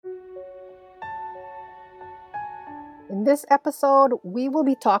In this episode, we will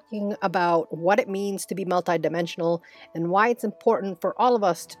be talking about what it means to be multidimensional and why it's important for all of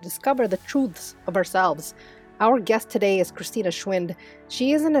us to discover the truths of ourselves. Our guest today is Christina Schwind.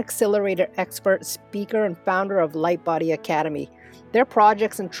 She is an accelerator expert, speaker, and founder of Lightbody Academy. Their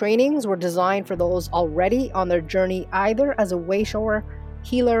projects and trainings were designed for those already on their journey, either as a wayshower,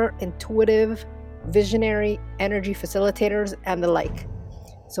 healer, intuitive, visionary, energy facilitators, and the like.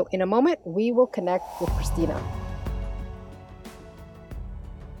 So, in a moment, we will connect with Christina.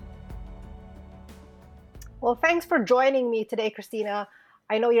 Well, thanks for joining me today, Christina.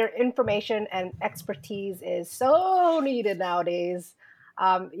 I know your information and expertise is so needed nowadays.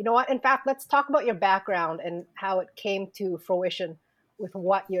 You know what? In fact, let's talk about your background and how it came to fruition with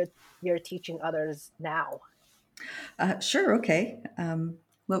what you're teaching others now. Sure. Okay.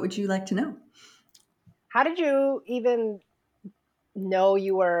 What would you like to know? How did you even know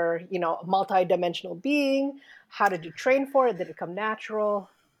you were, a multidimensional being? How did you train for it? Did it come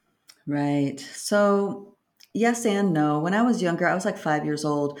natural? Right. So, yes and no. When I was younger, I was like 5 years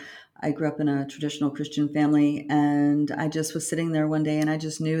old. I grew up in a traditional Christian family, and I just was sitting there one day and I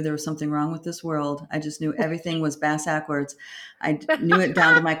just knew there was something wrong with this world. I just knew everything was bass backwards. Knew it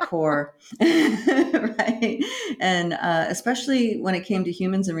down to my core. Right. And especially when it came to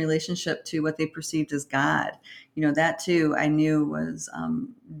humans in relationship to what they perceived as God, that too I knew was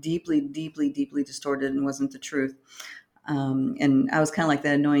deeply, deeply, deeply distorted and wasn't the truth. And I was kind of like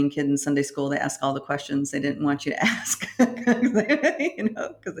that annoying kid in Sunday school. They ask all the questions they didn't want you to ask, because they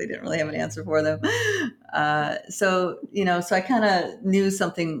didn't really have an answer for them. So I kind of knew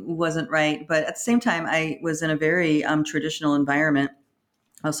something wasn't right. But at the same time, I was in a very traditional environment.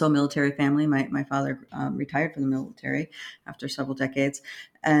 Also, a military family. My father retired from the military after several decades.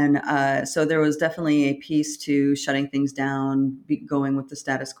 And so there was definitely a piece to shutting things down, going with the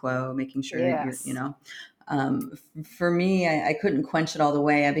status quo, making sure Yes. for me, I couldn't quench it all the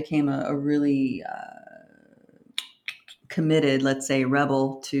way. I became a really committed, let's say,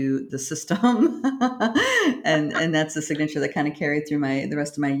 rebel to the system, and that's the signature that kind of carried through the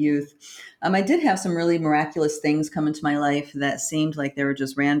rest of my youth. I did have some really miraculous things come into my life that seemed like they were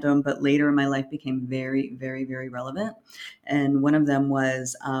just random, but later in my life became very, very, very relevant. And one of them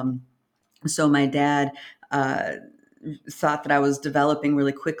was so my dad. Thought that I was developing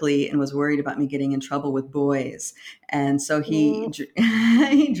really quickly and was worried about me getting in trouble with boys. And so Mm.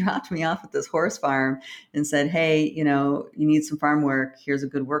 he dropped me off at this horse farm and said, "Hey, you need some farm work. Here's a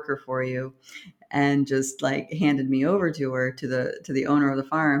good worker for you." And just like handed me over to the owner of the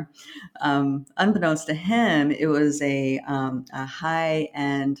farm. Unbeknownst to him, it was a high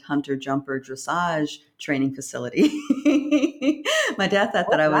end hunter jumper dressage training facility. My dad thought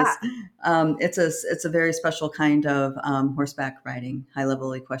that What's I was. that? It's a very special kind of horseback riding, high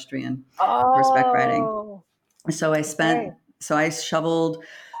level equestrian horseback riding. Oh, So I spent okay. so I shoveled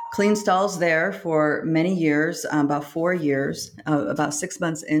clean stalls there for many years, about 4 years. About 6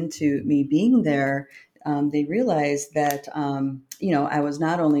 months into me being there, they realized that I was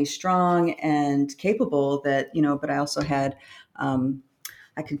not only strong and capable, but I also had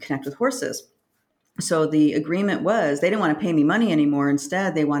I could connect with horses. So the agreement was they didn't want to pay me money anymore.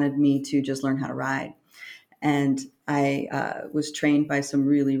 Instead, they wanted me to just learn how to ride. And I was trained by some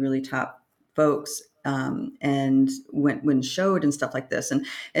really, really top folks, and went when showed and stuff like this. And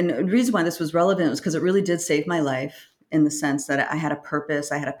the reason why this was relevant was because it really did save my life, in the sense that I had a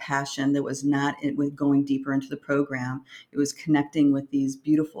purpose, I had a passion that was not with going deeper into the program. It was connecting with these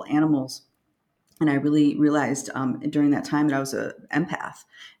beautiful animals. And I really realized during that time that I was an empath,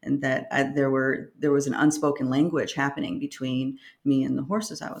 and that there was an unspoken language happening between me and the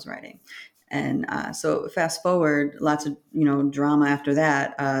horses I was riding. And so fast forward, lots of drama after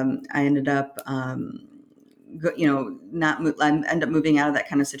that. I ended up not I ended up moving out of that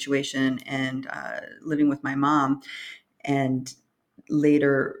kind of situation and living with my mom. And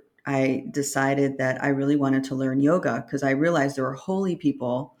later, I decided that I really wanted to learn yoga, because I realized there were holy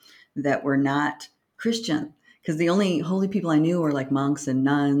people that were not Christian. Because the only holy people I knew were like monks and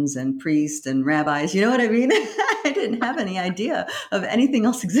nuns and priests and rabbis. You know what I mean? I didn't have any idea of anything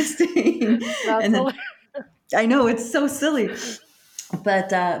else existing. That's And then hilarious. I know it's so silly, but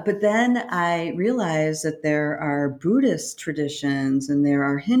then I realized that there are Buddhist traditions, and there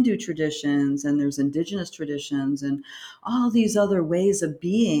are Hindu traditions, and there's indigenous traditions, and all these other ways of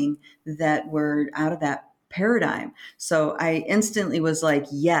being that were out of that paradigm. So I instantly was like,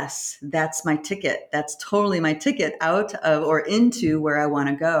 yes, that's my ticket. That's totally my ticket out of or into where I want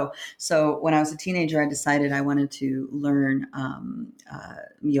to go. So when I was a teenager, I decided I wanted to learn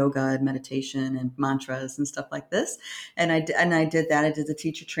yoga and meditation and mantras and stuff like this. And I did that. I did the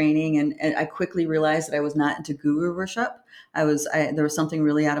teacher training, and I quickly realized that I was not into guru worship. There was something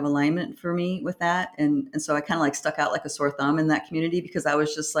really out of alignment for me with that. And so I kind of like stuck out like a sore thumb in that community, because I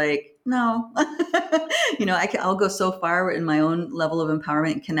was just like, no, I'll go so far in my own level of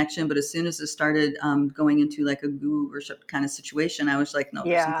empowerment and connection. But as soon as it started going into like a guru worship kind of situation, I was like, no,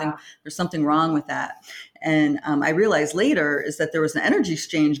 Yeah. there's something wrong with that. And I realized later is that there was an energy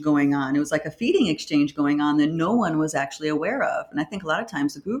exchange going on. It was like a feeding exchange going on that no one was actually aware of. And I think a lot of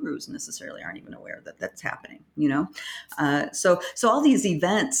times the gurus necessarily aren't even aware that that's happening, So all these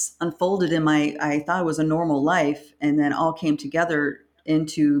events unfolded in I thought it was a normal life, and then all came together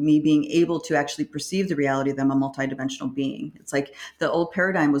into me being able to actually perceive the reality that I'm a multidimensional being. It's like the old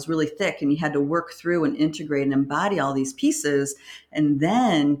paradigm was really thick, and you had to work through and integrate and embody all these pieces. And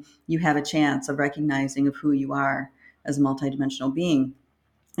then you have a chance of recognizing of who you are as a multidimensional being.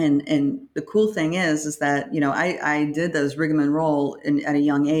 And the cool thing is that, I did those rigmarole at a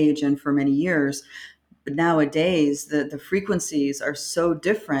young age and for many years. But nowadays, the frequencies are so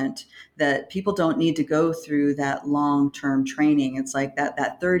different that people don't need to go through that long-term training. It's like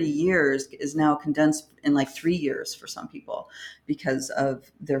that 30 years is now condensed in like 3 years for some people because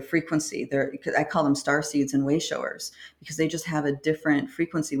of their frequency. I call them star seeds and way showers, because they just have a different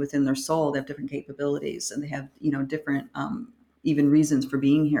frequency within their soul. They have different capabilities, and they have, different even reasons for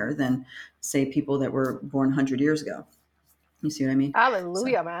being here than, say, people that were born 100 years ago. You see what I mean? So,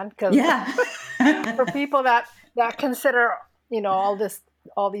 Hallelujah, man. Because yeah. for people that consider,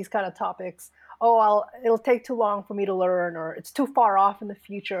 all these kind of topics, it'll take too long for me to learn, or it's too far off in the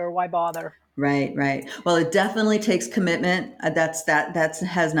future, why bother? Right, right. Well, it definitely takes commitment. That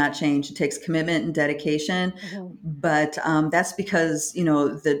has not changed. It takes commitment and dedication, Hmm. but that's because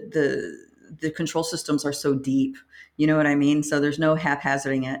the control systems are so deep. You know what I mean? So there's no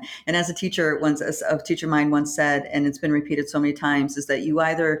haphazarding it. And as a teacher of mine once said, and it's been repeated so many times, is that you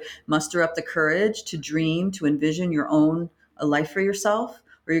either muster up the courage to dream, to envision your own a life for yourself,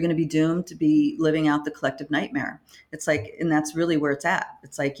 or you're going to be doomed to be living out the collective nightmare. It's like, and that's really where it's at.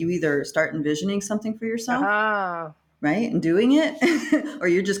 It's like you either start envisioning something for yourself, Uh-huh. right, and doing it, or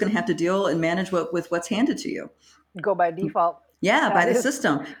you're just going to have to deal and manage with what's handed to you. Go by default. Yeah, by That the is,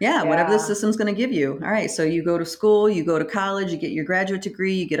 system. Yeah, whatever the yeah. system's going to give you. All right, so you go to school, you go to college, you get your graduate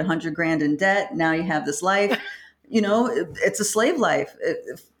degree, you get 100 grand in debt. Now you have this life. It's a slave life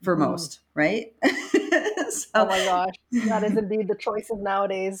for Mhm. most, right? Oh So my gosh, that is indeed the choices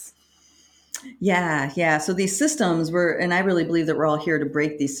nowadays. yeah, yeah. So these systems and I really believe that we're all here to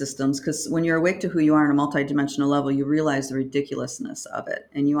break these systems, because when you're awake to who you are on a multidimensional level, you realize the ridiculousness of it.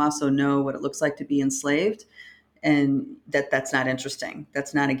 And you also know what it looks like to be enslaved, and that's not interesting.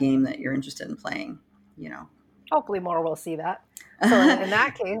 That's not a game that you're interested in playing, you know. Hopefully, more will see that. So, in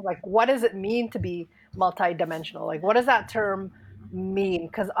that case, like, what does it mean to be multidimensional? Like, what does that term mean?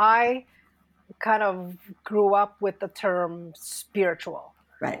 Because I kind of grew up with the term spiritual,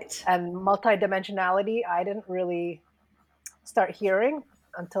 Right. and multidimensionality, I didn't really start hearing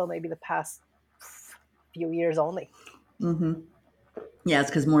until maybe the past few years only. Mm-hmm. Yeah,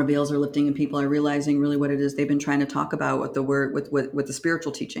 it's because more veils are lifting and people are realizing really what it is they've been trying to talk about with the word, with the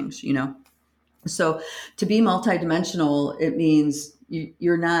spiritual teachings, you know. So to be multidimensional, it means you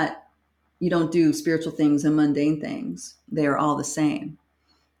don't do spiritual things and mundane things. They are all the same.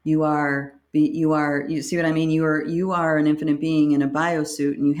 You see what I mean? You are an infinite being in a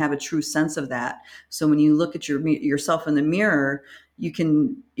biosuit, and you have a true sense of that. So when you look at yourself in the mirror,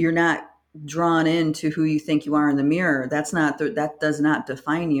 you're not drawn into who you think you are in the mirror. That does not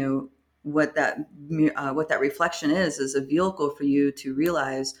define you. What that reflection is a vehicle for you to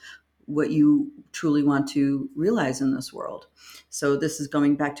realize what you truly want to realize in this world. So this is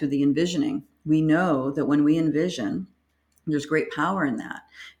going back to the envisioning. We know that when we envision, there's great power in that.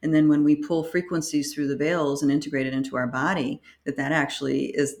 And then when we pull frequencies through the veils and integrate it into our body, that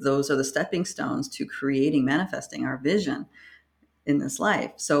actually those are the stepping stones to creating, manifesting our vision in this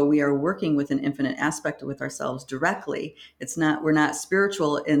life. So we are working with an infinite aspect with ourselves directly. We're not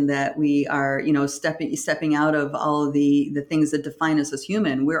spiritual in that we are, stepping out of all of the things that define us as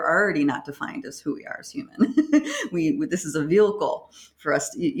human. We're already not defined as who we are as human. This is a vehicle for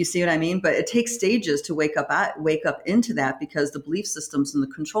us. You see what I mean? But it takes stages to wake up into that, because the belief systems and the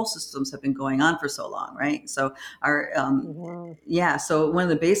control systems have been going on for so long, right? So our Mhm. yeah. So one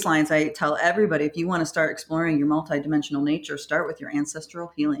of the baselines I tell everybody, if you want to start exploring your multidimensional nature, start with your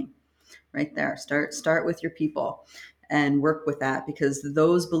ancestral healing. right there. Start with your people and work with that, because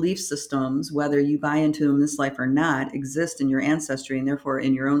those belief systems, whether you buy into them in this life or not, exist in your ancestry and therefore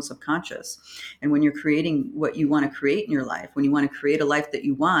in your own subconscious. And when you're creating what you want to create in your life, when you want to create a life that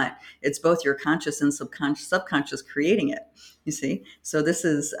you want, it's both your conscious and subconscious creating it. You see, so this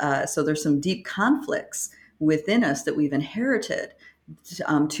is so there's some deep conflicts within us that we've inherited,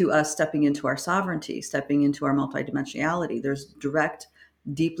 to us stepping into our sovereignty, stepping into our multidimensionality. There's direct,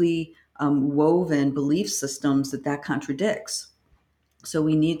 deeply woven belief systems that contradicts. So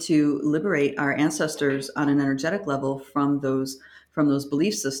we need to liberate our ancestors on an energetic level from those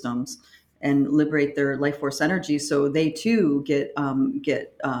belief systems, and liberate their life force energy, so they too get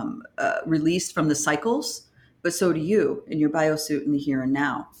released from the cycles. But so do you in your biosuit in the here and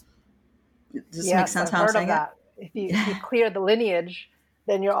now. Does this make Yes, sense I've how I'm heard of saying it? that. If you clear the lineage,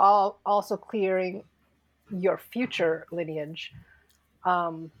 then you're all also clearing your future lineage.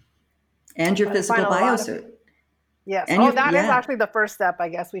 Um, And your I find physical a lot of biosuit. yes. And Oh, your, that is yeah. actually the first step. I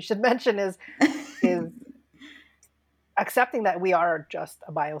guess we should mention is accepting that we are just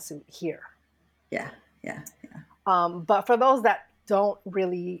a biosuit here. Yeah, yeah, yeah. But for those that don't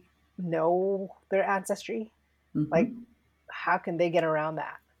really know their ancestry, like Mm-hmm. how can they get around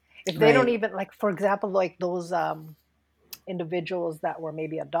that? If they don't Right. even like, for example, like those individuals that were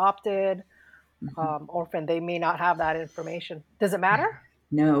maybe adopted, Mm-hmm. orphan, they may not have that information. Does it matter?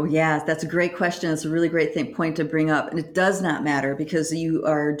 No, yeah, that's a great question. It's a really great point to bring up. And it does not matter, because you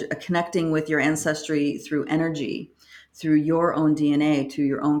are connecting with your ancestry through energy, through your own DNA, to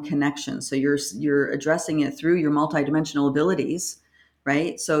your own connection. So you're addressing it through your multidimensional abilities,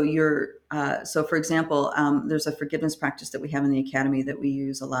 right? So so for example, there's a forgiveness practice that we have in the academy that we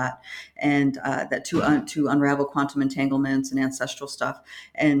use a lot, and that to unravel quantum entanglements and ancestral stuff.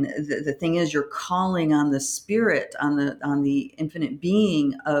 And the thing is, you're calling on the spirit, on the infinite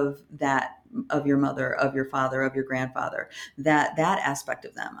being of that, of your mother, of your father, of your grandfather, that aspect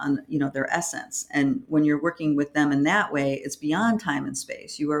of them, on their essence. And when you're working with them in that way, it's beyond time and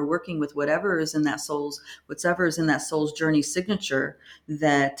space. You are working with whatever is in that soul's journey signature,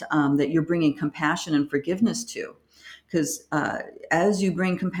 that you're bringing compassion and forgiveness to. Because as you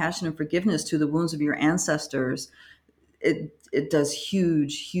bring compassion and forgiveness to the wounds of your ancestors, it does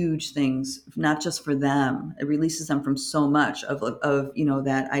huge things, not just for them. It releases them from so much of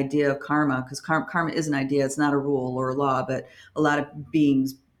that idea of karma, because karma is an idea. It's not a rule or a law, but a lot of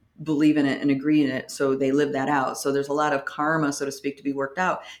beings believe in it and agree in it, so they live that out. So there's a lot of karma, so to speak, to be worked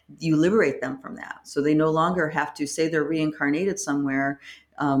out. You liberate them from that, so they no longer have to say they're reincarnated somewhere,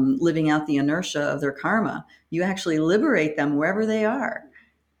 living out the inertia of their karma. You actually liberate them wherever they are,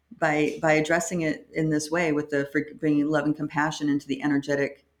 by addressing it in this way, with bringing love and compassion into the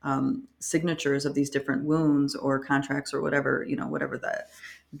energetic signatures of these different wounds or contracts, or whatever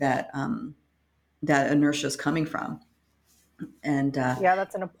that inertia is coming from. And Yeah,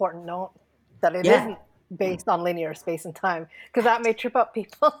 that's an important note that it yeah. isn't based on linear space and time, because that may trip up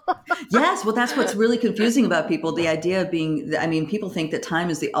people. Yes, well, that's what's really confusing about people. The idea of people think that time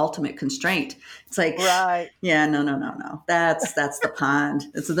is the ultimate constraint. It's like, Right. yeah, no. That's the pond.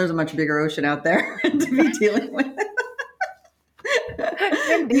 There's a much bigger ocean out there to be dealing with.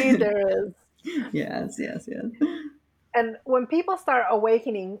 Indeed, there is. Yes. And when people start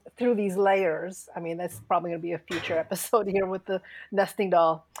awakening through these layers, I mean, that's probably going to be a future episode here with the nesting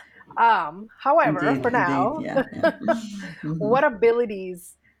doll. However, for Indeed, now, yeah. Hmm. what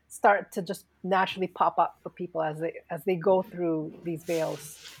abilities start to just naturally pop up for people as they go through these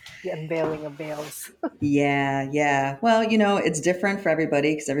veils, the unveiling of veils? Yeah. Well, it's different for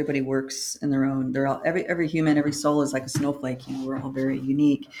everybody, because everybody works in their own. They're all every human, every soul is like a snowflake. We're all very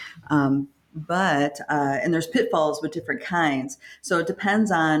unique. But and there's pitfalls with different kinds. So it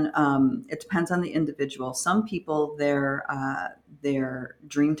depends on the individual. Some people, their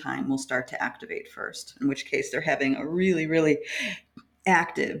dream time will start to activate first, in which case they're having a really, really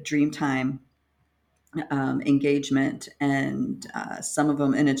active dream time engagement, and some of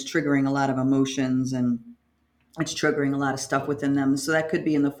them, and it's triggering a lot of emotions, and it's triggering a lot of stuff within them. So that could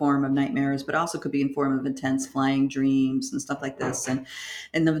be in the form of nightmares, but also could be in form of intense flying dreams and stuff like this. And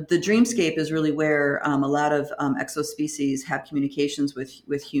the dreamscape is really where a lot of exospecies have communications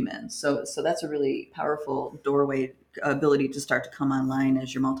with humans. So that's a really powerful doorway, ability to start to come online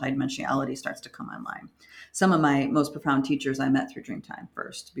as your multidimensionality starts to come online. Some of my most profound teachers I met through Dreamtime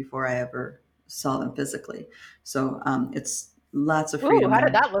first, before I ever saw them physically. So it's lots of Ooh, freedom how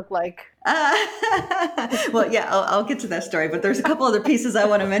did there. that look like? Well, yeah, I'll get to that story, but there's a couple other pieces I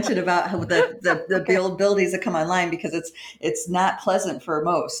want to mention about how the Okay. abilities that come online, because it's not pleasant for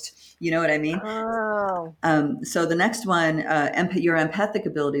most. You know what I mean? Oh. So the next one, your empathic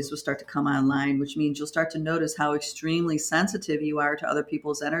abilities will start to come online, which means you'll start to notice how extremely sensitive you are to other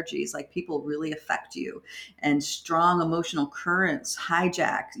people's energies. Like people really affect you, and strong emotional currents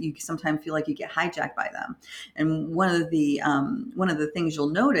hijack. You sometimes feel like you get hijacked by them. And one of the things you'll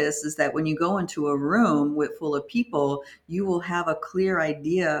notice is that when you go into a room with full of people, you will have a clear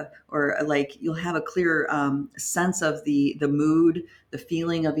idea, or like you'll have a clear sense of the mood, the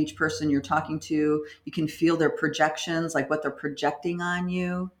feeling of each person you're talking to. You can feel their projections, like what they're projecting on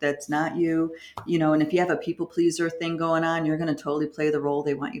you that's not you. And if you have a people pleaser thing going on, you're going to totally play the role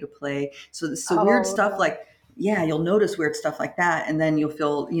they want you to play. So weird Oh stuff no. like, yeah, you'll notice weird stuff like that, and then you'll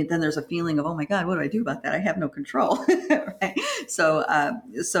feel, then there's a feeling of, oh my god, what do I do about that? I have no control. Right? So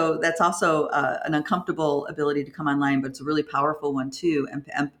that's also an uncomfortable ability to come online, but it's a really powerful one too.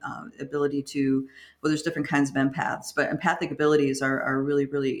 Ability to, well, there's different kinds of empaths, but empathic abilities are really,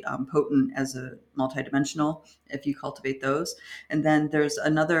 really potent as a multidimensional if you cultivate those. And then there's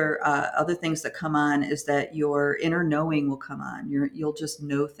other things that come on is that your inner knowing will come on. You'll just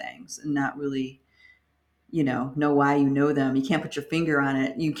know things and not really know why you know them. You can't put your finger on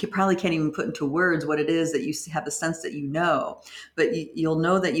it. Probably can't even put into words what it is that you have a sense that but you'll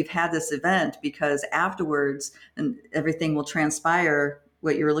know that you've had this event because afterwards, and everything will transpire.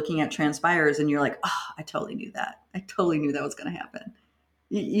 What you were looking at transpires, and you're like, oh, I totally knew that. I totally knew that was going to happen.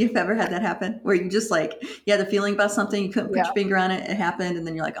 You've ever had that happen where you just like, you had the feeling about something, you couldn't put Yeah. your finger on it, it happened, and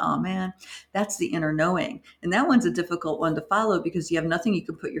then you're like, oh man, that's the inner knowing. And that one's a difficult one to follow because you have nothing you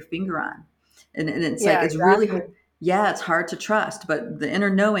can put your finger on. And it's like, Yeah, it's really, exactly. yeah, it's hard to trust, but the inner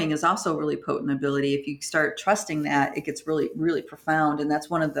knowing is also a really potent ability. If you start trusting that, it gets really, really profound. And that's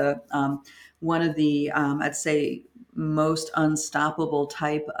one of the I'd say, most unstoppable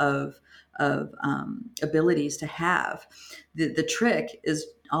type of abilities to have. The trick is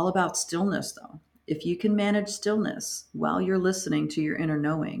all about stillness, though. If you can manage stillness while you're listening to your inner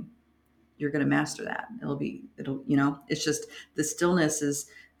knowing, you're going to master that. It's just the stillness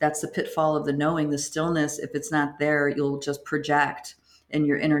that's the pitfall of the knowing. The stillness, if it's not there, you'll just project, and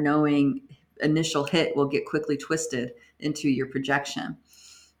your inner knowing initial hit will get quickly twisted into your projection,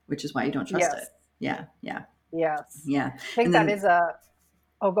 which is why you don't trust it. Yes. Yeah, yeah, Yes. yeah. I think And that then, is a.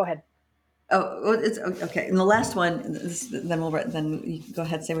 Oh, go ahead. oh, well, it's okay. And the last one, then you go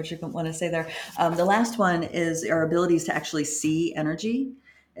ahead, say what you want to say there. The last one is our abilities to actually see energy,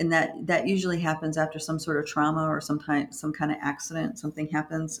 and that usually happens after some sort of trauma or some kind of accident. Something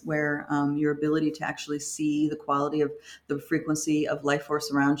happens where your ability to actually see the quality of the frequency of life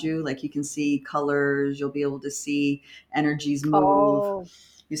force around you, like you can see colors, you'll be able to see energies move. Oh,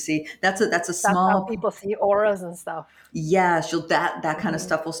 You see, that's a that's how small. people see auras and stuff. Yes, that kind of Hmm.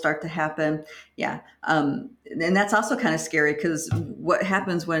 stuff will start to happen. Yeah, and that's also kind of scary because what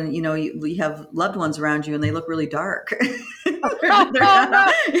happens when you have loved ones around you and they look really dark? They're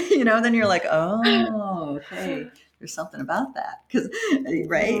not, then you're like, oh, okay, there's something about that. Because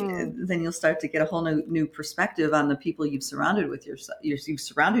right, Hmm. then you'll start to get a whole new perspective on the people you've surrounded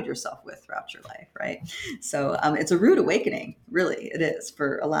yourself with throughout your life, right? So it's a rude awakening, really. It is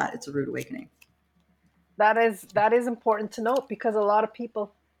for a lot. It's a rude awakening. That is important to note because a lot of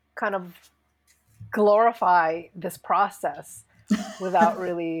people kind of glorify this process without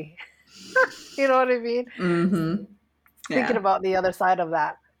really, you know what I mean? Mm-hmm. Thinking Yeah. about the other side of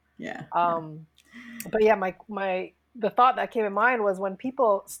that. Yeah. Yeah. Um, but yeah, my the thought that came in mind was when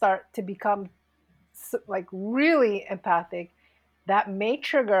people start to become like really empathic, that may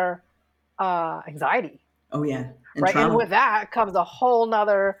trigger anxiety, Oh yeah. And right? And trauma. with that comes a whole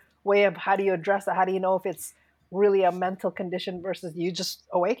nother way of how do you address it? How do you know if it's really a mental condition versus you just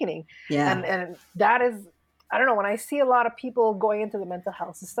awakening? And Yeah. and that is, I don't know, when I see a lot of people going into the mental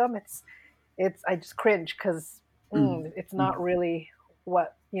health system, it's I just cringe because Mm. it's Mm. not really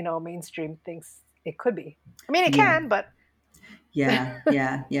what mainstream thinks it could be. I mean, it Yeah. can, but Yeah,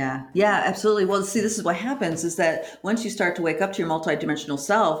 yeah, yeah, yeah, absolutely. Well, see, this is what happens is that once you start to wake up to your multidimensional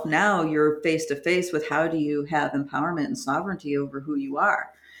self, now you're face to face with how do you have empowerment and sovereignty over who you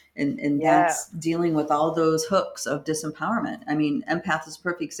are. And yeah. that's dealing with all those hooks of disempowerment. I mean, empath is a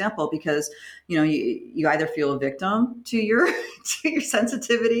perfect example because you either feel a victim to your to your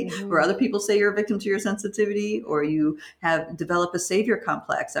sensitivity, or Hmm. other people say you're a victim to your sensitivity, or you have developed a savior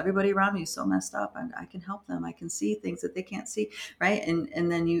complex. Everybody around me is so messed up. I can help them. I can see things that they can't see, right?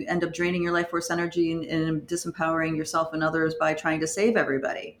 And then you end up draining your life force energy and disempowering yourself and others by trying to save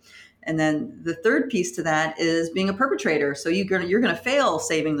everybody. And then the third piece to that is being a perpetrator. So you're going to fail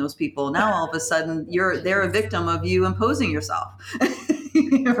saving those people. Now all of a sudden they're a victim of you imposing yourself.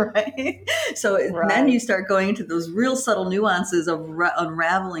 Right? So then Right. you start going into those real subtle nuances of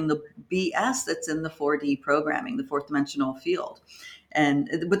unraveling the BS that's in the 4D programming, the fourth dimensional field.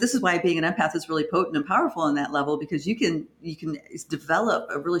 But this is why being an empath is really potent and powerful in that level, because you can develop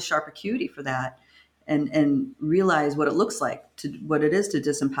a really sharp acuity for that, and realize what it looks like, to what it is to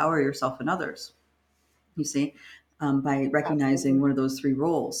disempower yourself and others. You see, by recognizing Absolutely. one of those three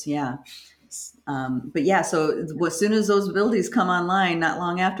roles. Yeah. But yeah, so as soon as those abilities come online, not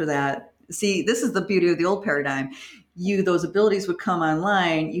long after that, see, this is the beauty of the old paradigm. Those abilities would come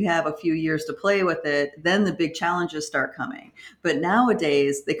online, you have a few years to play with it, then the big challenges start coming. But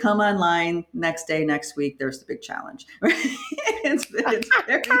nowadays they come online next day, next week, there's the big challenge. It's very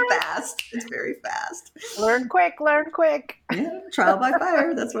fast. It's very fast. Learn quick, learn quick. Yeah, trial by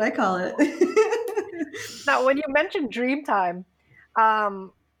fire, that's what I call it. Now, when you mentioned Dreamtime,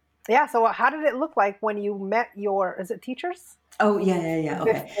 um, yeah, so how did it look like when you met your, is it teachers? Oh, yeah, yeah, yeah.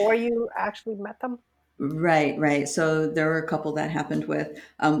 Okay. Before you actually met them? Right, right. So there were a couple that happened with.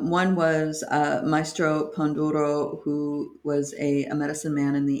 One was Maestro Panduro, who was a medicine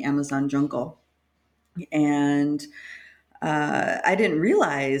man in the Amazon jungle. And I didn't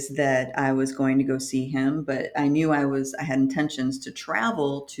realize that I was going to go see him, but I knew I had intentions to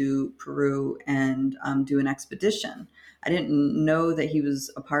travel to Peru and do an expedition. I didn't know that he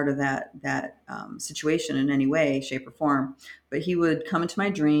was a part of that situation in any way, shape, or form. But he would come into my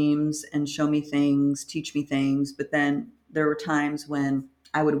dreams and show me things, teach me things. But then there were times when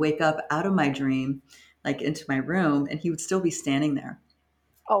I would wake up out of my dream, like into my room, and he would still be standing there.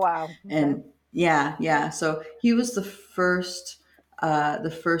 Oh, wow. Okay. And yeah, yeah. So he was the first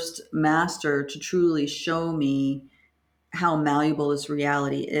master to truly show me how malleable this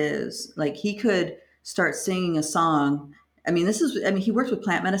reality is. Like, he could start singing a song. He worked with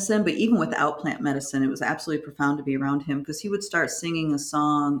plant medicine, but even without plant medicine, it was absolutely profound to be around him, because he would start singing a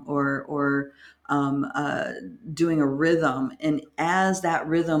song or um, uh, doing a rhythm. And as that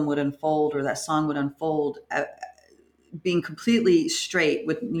rhythm would unfold, or that song would unfold, being completely straight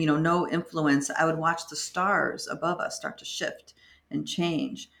with no influence, I would watch the stars above us start to shift and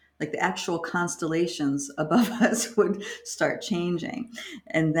change. Like, the actual constellations above us would start changing.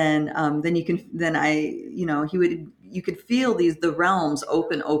 And then you can then I he would you could feel the realms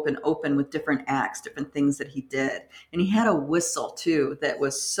open with different acts, different things that he did. And he had a whistle too that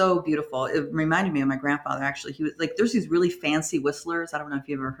was so beautiful. It reminded me of my grandfather. Actually, he was like, there's these really fancy whistlers. I don't know if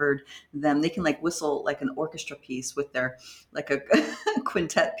you've ever heard them. They can like whistle like an orchestra piece with their, like a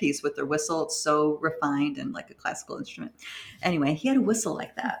quintet piece with their whistle. It's so refined and like a classical instrument. Anyway, he had a whistle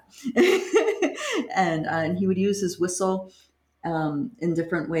like that. And he would use his whistle in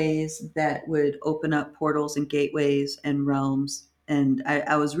different ways that would open up portals and gateways and realms. And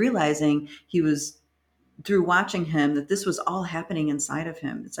I was realizing he was, through watching him, that this was all happening inside of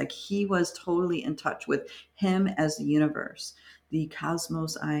him. It's like he was totally in touch with him as the universe, the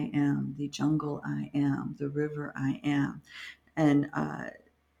cosmos I am, the jungle I am, the river I am. And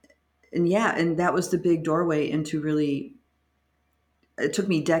yeah, and that was the big doorway into really, it took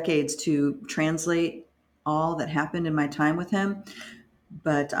me decades to translate all that happened in my time with him.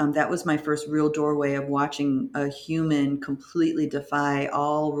 But that was my first real doorway of watching a human completely defy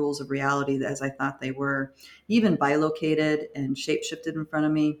all rules of reality as I thought they were. He even bilocated and shapeshifted in front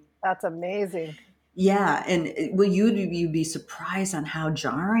of me. That's amazing. Yeah, and well, you'd be surprised on how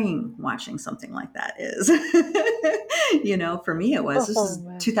jarring watching something like that is. For me, it was. This Oh, is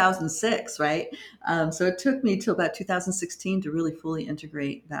man. 2006, right? So it took me till about 2016 to really fully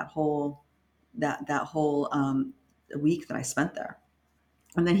integrate that whole week that I spent there.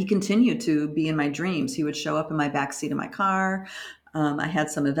 And then he continued to be in my dreams. He would show up in my back seat of my car. I had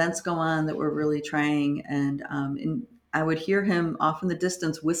some events go on that were really trying, and I would hear him off in the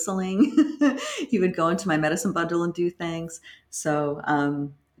distance whistling. He would go into my medicine bundle and do things. So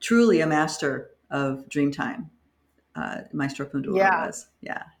truly a master of Dreamtime, Maestro Fundura Yeah, was.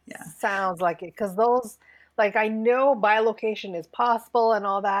 Yeah, yeah. sounds like it. Because those, like, I know bilocation is possible and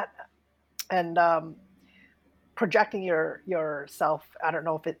all that, and projecting yourself. I don't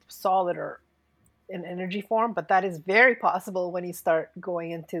know if it's solid or in energy form, but that is very possible when you start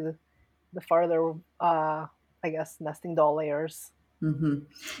going into the farther, I guess, nesting doll layers. hmm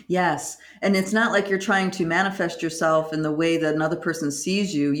Yes. And it's not like you're trying to manifest yourself in the way that another person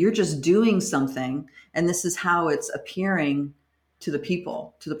sees you. You're just doing something. And this is how it's appearing to the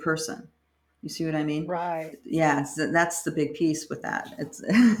people, to the person. You see what I mean? Right. Yeah. So that's the big piece with that. It's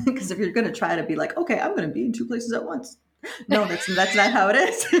because if you're going to try to be like, okay, I'm going to be in two places at once. No, that's not how it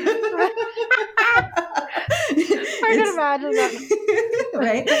is. I can imagine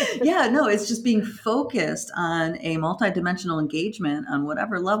Right? that. Yeah, no, it's just being focused on a multidimensional engagement on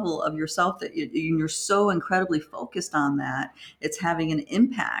whatever level of yourself that you're so incredibly focused on that it's having an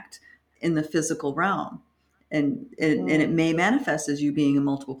impact in the physical realm. And it Mm. may manifest as you being in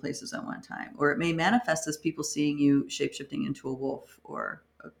multiple places at one time, or it may manifest as people seeing you shapeshifting into a wolf or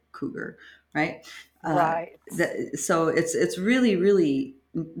a cougar, right? Uh, Right. so it's really, really,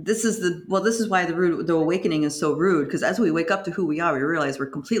 this is why the awakening is so rude, because as we wake up to who we are, we realize we're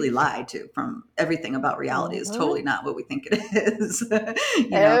completely lied to. From everything about reality is Hmm. totally not what we think it is. You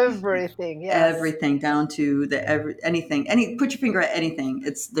know, Everything, yes. everything down to anything, put your finger at anything,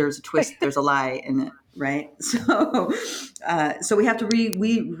 there's a twist, there's a lie in it, right? So we have to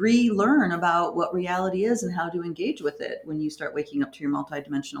we relearn about what reality is and how to engage with it when you start waking up to your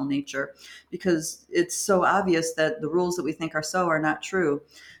multidimensional nature, because it's so obvious that the rules that we think are so are not true.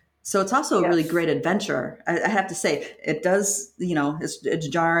 So it's also a really Yes. great adventure. I have to say, it does, it's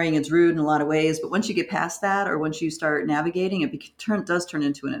jarring, it's rude in a lot of ways, but once you get past that, or once you start navigating, does turn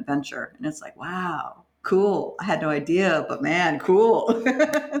into an adventure. And it's like, wow, cool. I had no idea, but man, cool.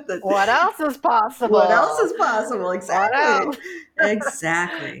 What else is What else possible? is possible? What Exactly. else?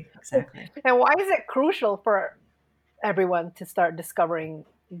 Exactly. And why is it crucial for everyone to start discovering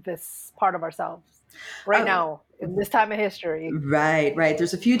this part of ourselves right Oh, now in this time of history? right.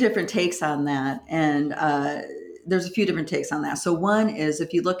 There's a few different takes on that. And, So one is,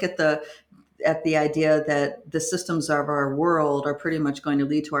 if you look at the idea that the systems of our world are pretty much going to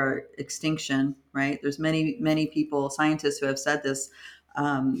lead to our extinction, right? There's many people, scientists, who have said this,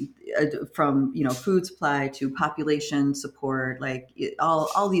 from food supply to population support, like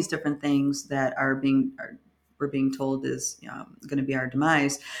all these different things that we're being told is going to be our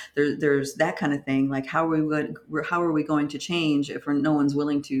demise. There's that kind of thing. Like, how are we going to change if no one's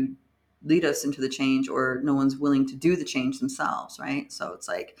willing to lead us into the change, or no one's willing to do the change themselves, right? So it's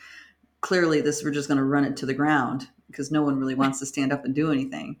like, clearly we're just going to run it to the ground, because no one really wants to stand up and do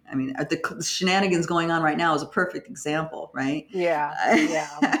anything. I mean, the shenanigans going on right now is a perfect example, right? Yeah, yeah.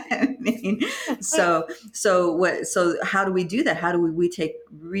 I mean, so how do we do that? How do we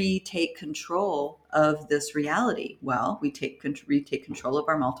retake control of this reality? Well, we retake control of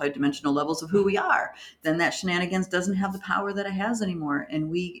our multidimensional levels of who we are. Then that shenanigans doesn't have the power that it has anymore, and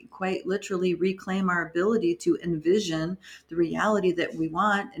we quite literally reclaim our ability to envision the reality that we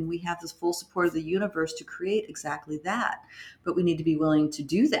want, and we have this full support of the universe to create exactly that. But we need to be willing to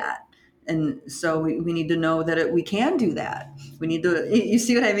do that. And so we need to know that we can do that. We need to, you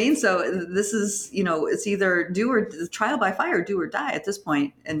see what I mean? So this is, it's either trial by fire, do or die at this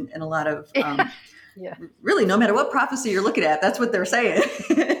point. And a lot of, Yeah, really, no matter what prophecy you're looking at, that's what they're saying.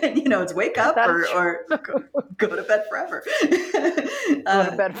 It's wake up, that is or go to bed forever. go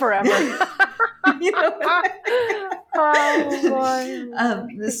to bed forever. You know, Oh boy.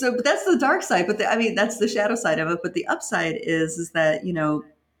 but that's the dark side. But that's the shadow side of it. But the upside is that,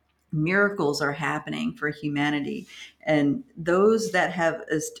 miracles are happening for humanity, and those that have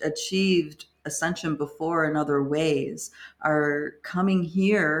achieved ascension before in other ways are coming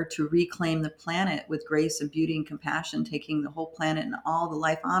here to reclaim the planet with grace and beauty and compassion, taking the whole planet and all the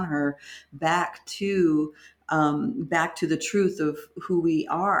life on her back to the truth of who we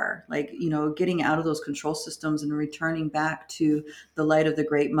are, like, getting out of those control systems and returning back to the light of the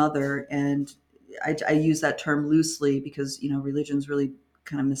Great Mother. And I use that term loosely, because religions really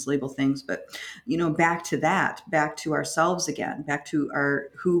kind of mislabel things, but back to ourselves again, back to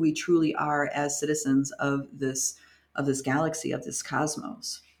who we truly are as citizens of this galaxy, of this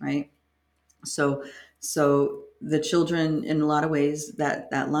cosmos, right? So the children, in a lot of ways,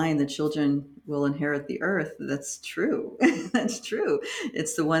 that line, the children will inherit the earth, that's true. That's true.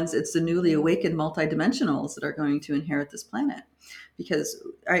 It's the newly awakened multidimensionals that are going to inherit this planet, because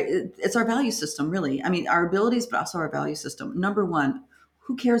it's our value system, really. I mean, our abilities, but also our value system. Number one,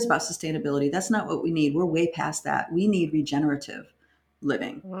 who cares about sustainability? That's not what we need. We're way past that. We need regenerative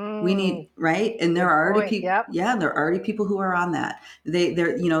living. We Mm, need, right? And there good are already point. people, Yep. yeah, there are already people who are on that.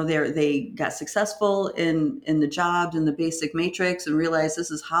 They got successful in the jobs, in the basic matrix, and realized,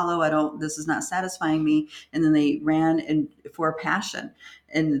 this is hollow. This is not satisfying me. And then they ran for a passion.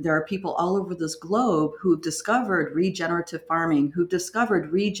 And there are people all over this globe who've discovered regenerative farming, who've discovered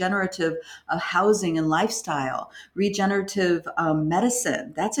regenerative housing and lifestyle, regenerative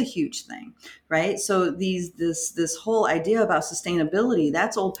medicine. That's a huge thing, right? So this whole idea about sustainability,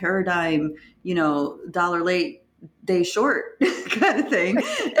 that's old paradigm, dollar late, day short kind of thing.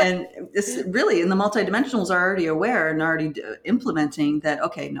 And it's really, and the multidimensionals are already aware and already implementing that.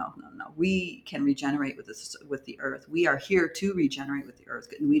 Okay, no, we can regenerate with this, with the earth. We are here to regenerate with the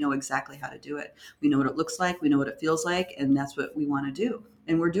earth, and we know exactly how to do it. We know what it looks like, we know what it feels like, and that's what we want to do,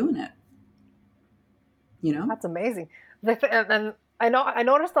 and we're doing it, you know. That's amazing. And I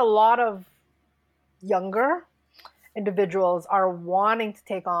noticed a lot of younger individuals are wanting to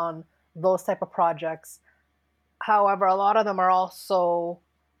take on those type of projects. However, a lot of them are also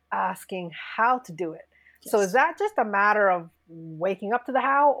asking how to do it. So is Yes. that just a matter of waking up to the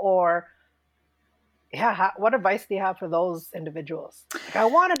how, or yeah, what advice do you have for those individuals? Like, I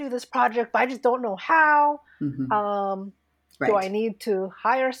want to do this project, but I just don't know how. Hmm. Um, do I Right. need to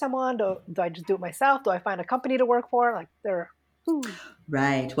hire someone? Do I just do it myself? Do I find a company to work for? Like,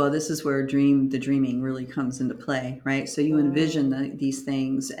 Right. Well, this is where the dreaming really comes into play, right? So you envision mm, these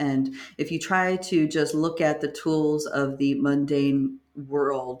things, and if you try to just look at the tools of the mundane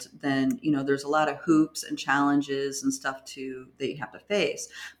world, then there's a lot of hoops and challenges and stuff that you have to face.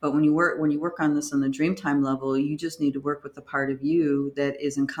 But when you work on this on the dreamtime level, you just need to work with the part of you that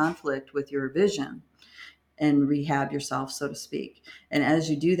is in conflict with your vision and rehab yourself, so to speak. And as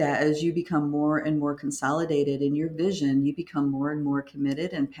you do that, as you become more and more consolidated in your vision, you become more and more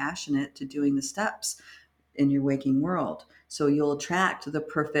committed and passionate to doing the steps in your waking world. So you'll attract the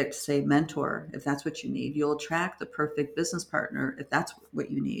perfect, say, mentor if that's what you need. You'll attract the perfect business partner if that's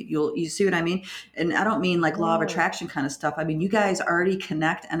what you need. You see what I mean? And I don't mean like law of mm, attraction kind of stuff. I mean, you guys already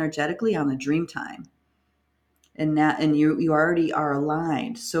connect energetically on the dream time, and you already are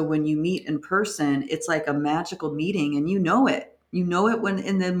aligned. So when you meet in person, it's like a magical meeting, and you know it when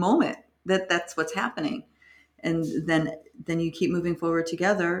in the moment that's what's happening. And then you keep moving forward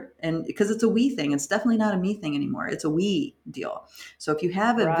together, and because it's a we thing, it's definitely not a me thing anymore, it's a we deal. So if you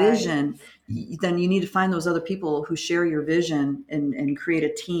have a right. vision, then you need to find those other people who share your vision, and create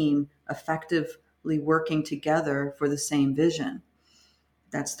a team effectively working together for the same vision.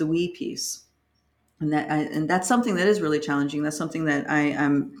 That's the we piece. And that's something that is really challenging. That's something that I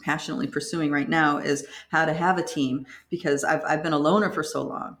am passionately pursuing right now, is how to have a team, because I've been a loner for so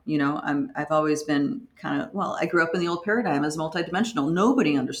long. I've always been kind of, well, I grew up in the old paradigm as multidimensional.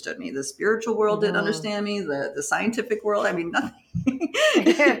 Nobody understood me. The spiritual world didn't Hmm. understand me. The scientific world, I mean,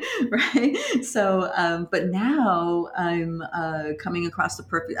 nothing. Right. So, but now I'm coming across the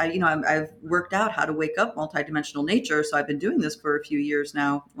perfect, I've worked out how to wake up multidimensional nature. So I've been doing this for a few years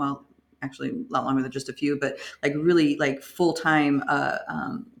now. Well, actually a lot longer than just a few, but like really like full time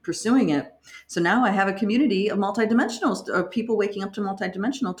pursuing it. So now I have a community of multidimensionals, of people waking up to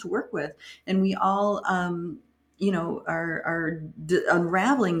multidimensional to work with, and we all, are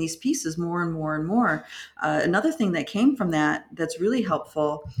unraveling these pieces more and more and more. Another thing that came from that's really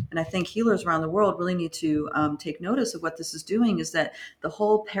helpful, and I think healers around the world really need to take notice of what this is doing, is that the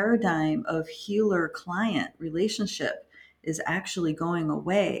whole paradigm of healer client relationship is actually going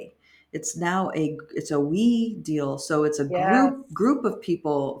away. It's a we deal. So it's a Yes. group of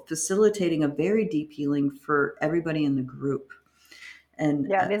people facilitating a very deep healing for everybody in the group. And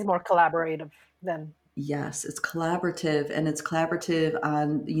Yeah, it is more collaborative than. yes, it's collaborative, and it's collaborative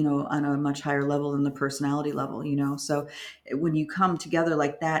on a much higher level than the personality level. So when you come together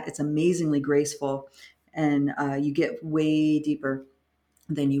like that, it's amazingly graceful, and you get way deeper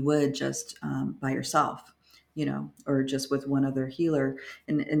than you would just by yourself, or just with one other healer.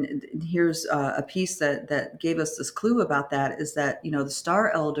 And here's a piece that gave us this clue about that, is that the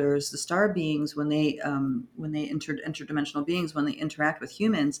star elders, the star beings, when they interdimensional beings, when they interact with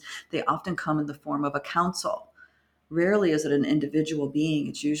humans, they often come in the form of a council. Rarely is it an individual being.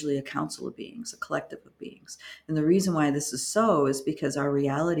 It's usually a council of beings, a collective of beings. And the reason why this is so is because our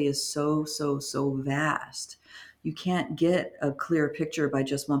reality is so, so, so vast. You can't get a clear picture by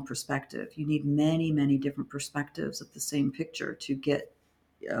just one perspective. You need many, many different perspectives of the same picture to get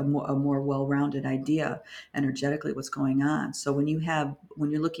a more well-rounded idea energetically what's going on. So when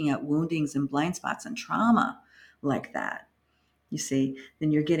you're looking at woundings and blind spots and trauma like that, you see,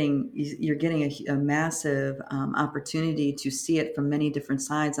 then you're getting a massive opportunity to see it from many different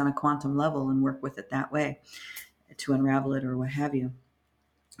sides on a quantum level, and work with it that way to unravel it or what have you.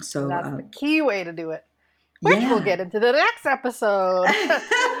 And So that's the key way to do it, which we'll yeah. get into the next episode.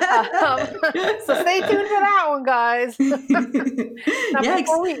 um, so stay tuned for that one, guys. Now, Yeah,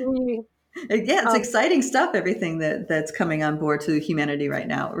 before we yeah, it's um, exciting stuff, everything that's coming on board to humanity right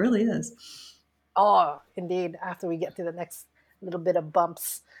now. It really is. oh, indeed, after we get to the next little bit of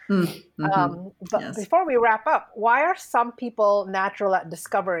bumps. Mm-hmm. But Yes. before we wrap up, why are some people natural at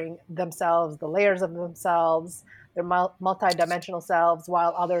discovering themselves, the layers of themselves, their multidimensional selves,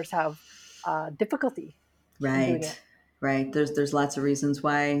 while others have difficulty? doing it? Right. Right. There's lots of reasons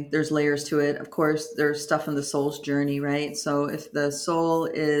why. There's layers to it. Of course, there's stuff in the soul's journey, right? So if the soul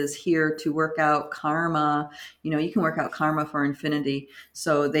is here to work out karma, you can work out karma for infinity.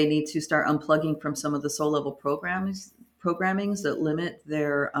 So they need to start unplugging from some of the soul level programmings that limit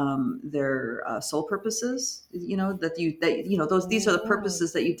their soul purposes. These are the Mm.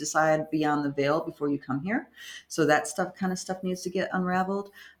 purposes that you decide beyond the veil before you come here. So that stuff needs to get unraveled,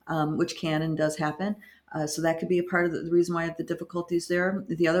 which can and does happen. So that could be a part of the reason why I have the difficulties there.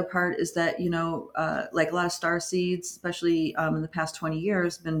 The other part is that, like a lot of star seeds, especially in the past 20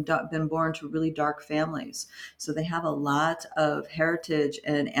 years, been born to really dark families. So they have a lot of heritage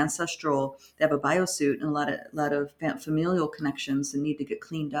and ancestral. They have a biosuit and a lot of familial connections that need to get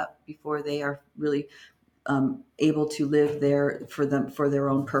cleaned up before they are really able to live there for their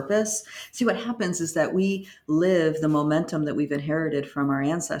own purpose. See, what happens is that we live the momentum that we've inherited from our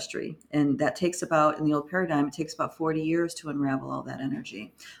ancestry, and that takes about, in the old paradigm, it takes about 40 years to unravel all that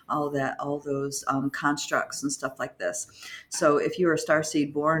energy, all those constructs and stuff like this. So if you're a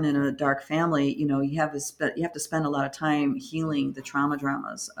starseed born in a dark family, you have to spend a lot of time healing the trauma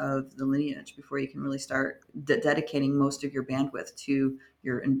dramas of the lineage before you can really start dedicating most of your bandwidth to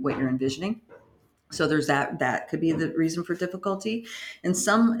what you're envisioning. So there's that could be the reason for difficulty. And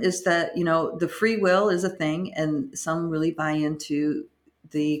some is that, the free will is a thing, and some really buy into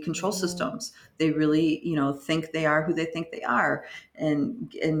the control Mm. systems. They really, think they are who they think they are,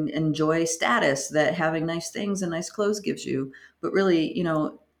 and enjoy status that having nice things and nice clothes gives you. But really,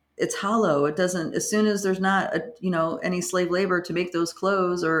 it's hollow. It doesn't, as soon as there's not any slave labor to make those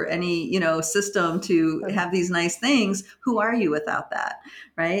clothes, or any, system to have these nice things, who are you without that?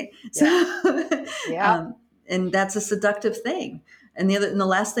 Right. So, Yeah. Yeah. and that's a seductive thing. And the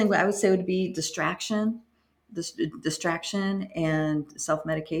last thing I would say would be distraction, distraction and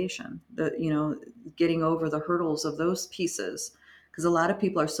self-medication, getting over the hurdles of those pieces. Because a lot of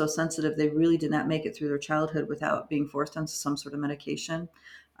people are so sensitive, they really did not make it through their childhood without being forced onto some sort of medication,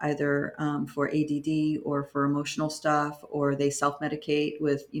 either for ADD or for emotional stuff, or they self-medicate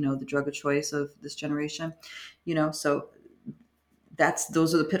with, the drug of choice of this generation. So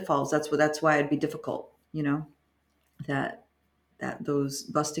those are the pitfalls. That's why it'd be difficult, that those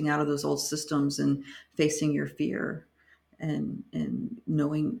busting out of those old systems and facing your fear, and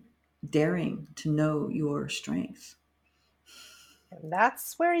daring to know your strength. And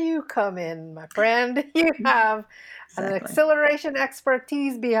that's where you come in, my friend. You have an Exactly. acceleration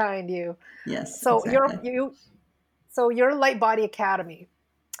expertise behind you. Yes, So exactly. your Light Body Academy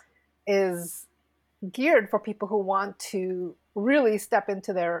is geared for people who want to really step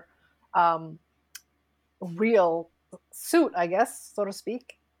into their um, real suit, I guess, so to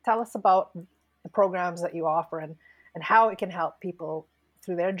speak. Tell us about the programs that you offer, and how it can help people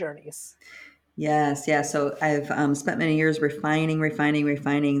through their journeys. Yes, yeah. So I've spent many years refining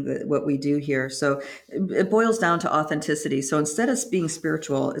what we do here. So it boils down to authenticity. So instead of being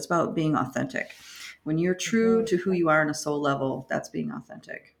spiritual, it's about being authentic. When you're true Mhm. to who you are on a soul level, that's being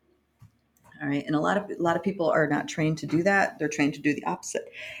authentic. All right. And a lot of people are not trained to do that. They're trained to do the opposite.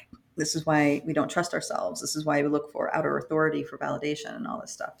 This is why we don't trust ourselves. This is why we look for outer authority for validation and all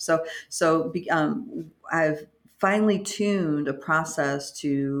this stuff. So I've finely tuned a process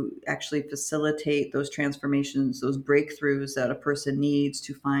to actually facilitate those transformations, those breakthroughs that a person needs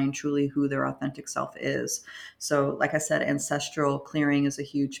to find truly who their authentic self is. So, like I said, ancestral clearing is a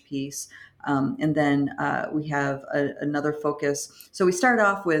huge piece. And then we have another focus. So we start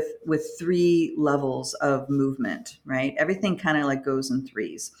off with 3 levels of movement, right? Everything kind of like goes in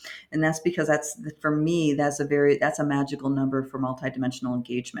threes, and that's because for me that's a magical number for multidimensional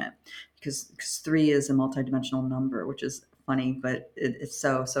engagement, because 3 is a multidimensional number, which is funny, but it's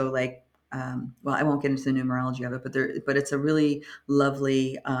so like. Well, I won't get into the numerology of it, but it's a really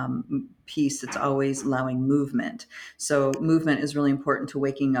lovely piece that's always allowing movement. So movement is really important to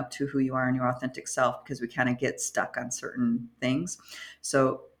waking up to who you are and your authentic self, because we kind of get stuck on certain things.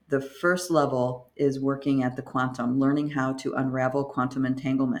 So the first level is working at the quantum, learning how to unravel quantum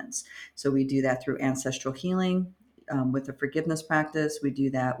entanglements. So we do that through ancestral healing, with the forgiveness practice. We do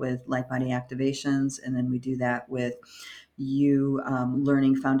that with light body activations, and then we do that with you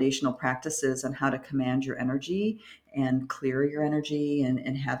learning foundational practices on how to command your energy and clear your energy,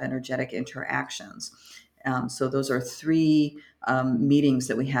 and have energetic interactions. So those are 3 meetings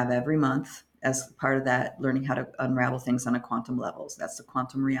that we have every month as part of that, learning how to unravel things on a quantum level. So that's the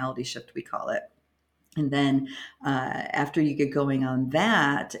quantum reality shift, we call it. And then after you get going on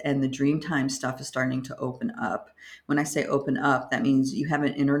that, and the Dreamtime stuff is starting to open up. When I say open up, that means you have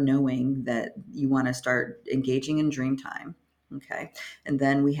an inner knowing that you want to start engaging in Dreamtime. Okay. And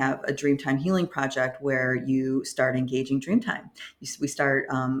then we have a Dreamtime Healing Project where you start engaging Dreamtime. We start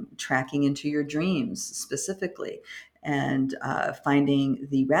tracking into your dreams specifically and finding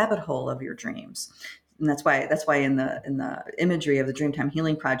the rabbit hole of your dreams. And that's why in the imagery of the Dreamtime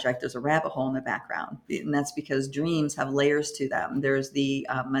Healing Project, there's a rabbit hole in the background, and that's because dreams have layers to them. There's the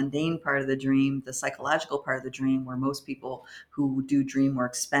mundane part of the dream, the psychological part of the dream, where most people who do dream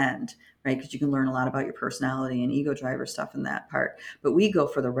work spend, right? Because you can learn a lot about your personality and ego driver stuff in that part. But we go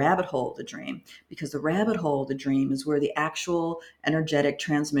for the rabbit hole of the dream, because the rabbit hole of the dream is where the actual energetic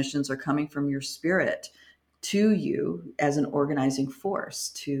transmissions are coming from your spirit to you as an organizing force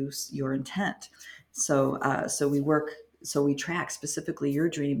to your intent. So we track specifically your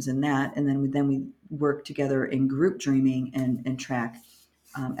dreams in that, and then we work together in group dreaming and track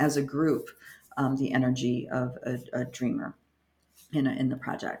as a group the energy of a dreamer in the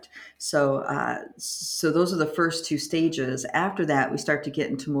project. So those are the first two stages. After that, we start to get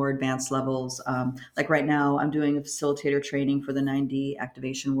into more advanced levels. Like right now, I'm doing a facilitator training for the 9D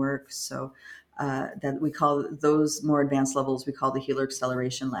activation work. So that we call those more advanced levels, we call the Healer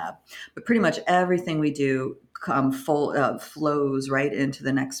Acceleration Lab. But pretty much everything we do flows right into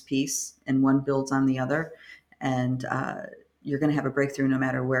the next piece, and one builds on the other. And you're going to have a breakthrough no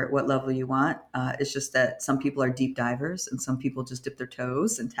matter what level you want. It's just that some people are deep divers and some people just dip their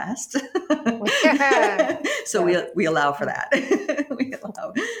toes and test. So we allow for that. We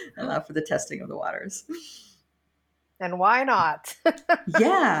allow for the testing of the waters. And why not?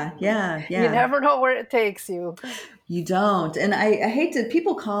 Yeah. You never know where it takes you. You don't. And I hate to,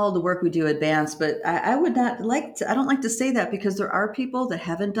 people call the work we do advanced, but I would not like to, I don't like to say that, because there are people that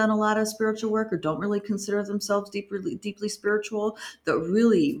haven't done a lot of spiritual work or don't really consider themselves deeply spiritual that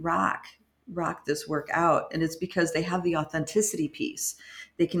really rock this work out. And it's because they have the authenticity piece.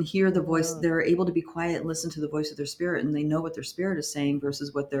 They can hear the voice. They're able to be quiet and listen to the voice of their spirit, and they know what their spirit is saying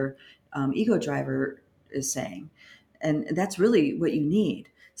versus what their ego driver is saying. And that's really what you need.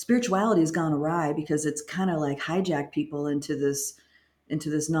 Spirituality has gone awry because it's kind of like hijacked people into this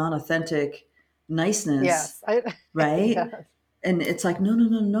non-authentic niceness. Yes. Right? Yes. And it's like,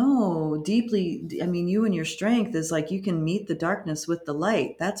 no. Deeply, I mean, you and your strength is like, you can meet the darkness with the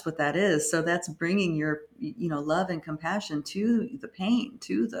light. That's what that is. So that's bringing your, love and compassion to the pain,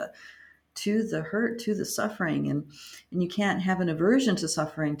 to the hurt, to the suffering. And you can't have an aversion to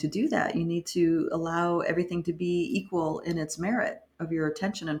suffering to do that. You need to allow everything to be equal in its merit of your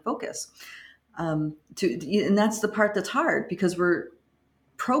attention and focus. And that's the part that's hard, because we're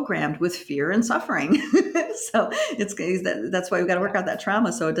programmed with fear and suffering. So that's why we've got to work out that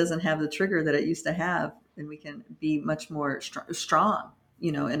trauma so it doesn't have the trigger that it used to have, and we can be much more strong,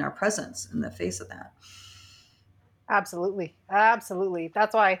 in our presence in the face of that. Absolutely. That's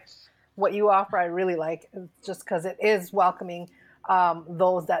why what you offer I really like, just because it is welcoming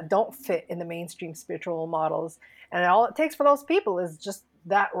those that don't fit in the mainstream spiritual models, and all it takes for those people is just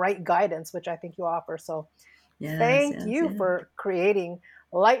that right guidance, which I think you offer. So thank you for creating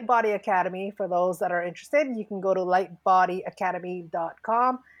Light Body Academy. For those that are interested, you can go to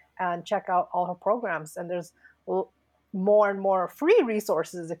lightbodyacademy.com and check out all her programs, and there's more and more free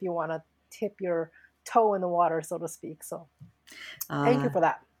resources if you want to tip your toe in the water, so to speak. So thank you for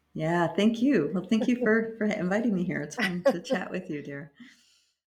that. Yeah, thank you. Well, thank you for inviting me here. It's fun to chat with you, dear.